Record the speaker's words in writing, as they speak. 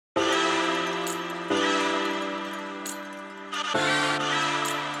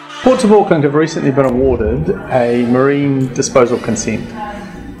Ports of Auckland have recently been awarded a marine disposal consent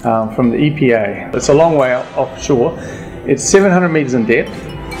from the EPA. It's a long way offshore. It's 700 metres in depth.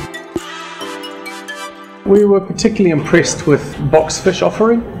 We were particularly impressed with Boxfish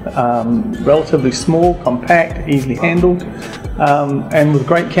offering, relatively small, compact, easily handled, and with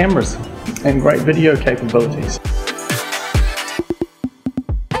great cameras and great video capabilities.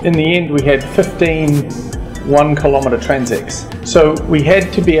 In the end, we had 15 1-kilometre transects. So we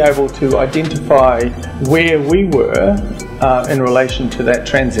had to be able to identify where we were in relation to that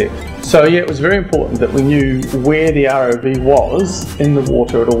transect. So yeah, it was very important that we knew where the ROV was in the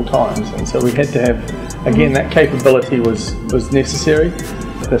water at all times, and so we had to have, again, that capability was necessary.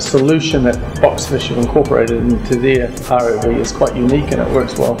 The solution that Boxfish have incorporated into their ROV is quite unique and it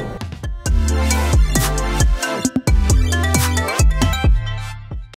works well.